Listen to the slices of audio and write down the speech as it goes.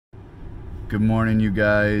Good morning, you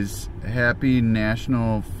guys. Happy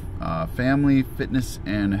National Family, Fitness,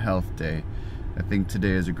 and Health Day. I think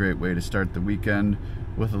today is a great way to start the weekend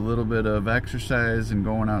with a little bit of exercise and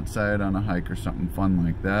going outside on a hike or something fun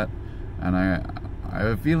like that. And I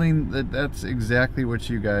have a feeling that that's exactly what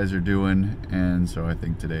you guys are doing, and so I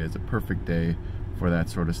think today is a perfect day for that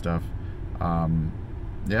sort of stuff.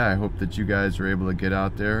 Yeah, I hope that you guys are able to get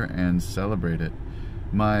out there and celebrate it.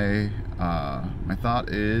 My thought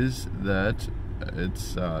is that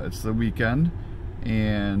it's the weekend,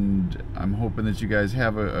 and I'm hoping that you guys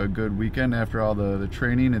have a good weekend after all the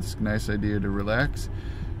training. It's a nice idea to relax,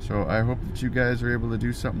 so I hope that you guys are able to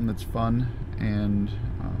do something that's fun and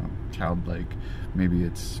childlike. Maybe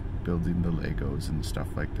it's building the Legos and stuff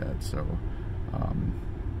like that. So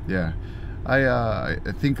yeah, I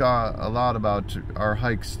think a lot about our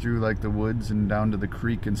hikes through like the woods and down to the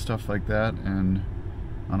creek and stuff like that. And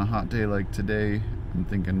on a hot day like today, I'm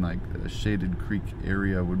thinking like the Shaded Creek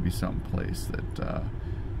area would be some place that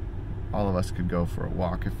all of us could go for a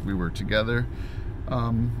walk if we were together.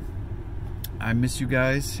 I miss you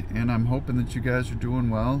guys, and I'm hoping that you guys are doing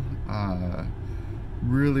well.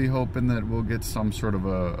 Really hoping that we'll get some sort of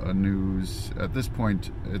a news. At this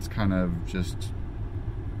point, it's kind of just,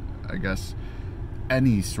 I guess,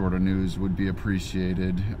 any sort of news would be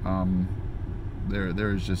appreciated.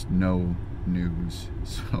 There's just no news,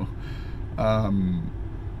 so I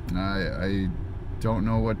don't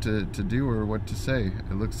know what to do or what to say.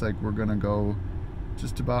 It looks like we're gonna go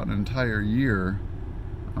just about an entire year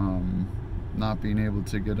not being able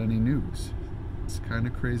to get any news. It's kind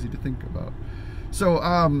of crazy to think about. So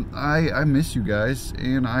I miss you guys,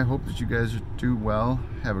 and I hope that you guys do well.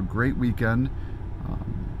 Have a great weekend.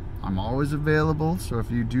 I'm always available, so if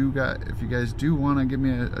you guys do want to give me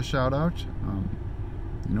a shout out,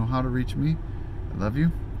 you know how to reach me. I love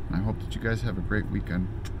you. I hope that you guys have a great weekend.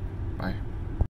 Bye.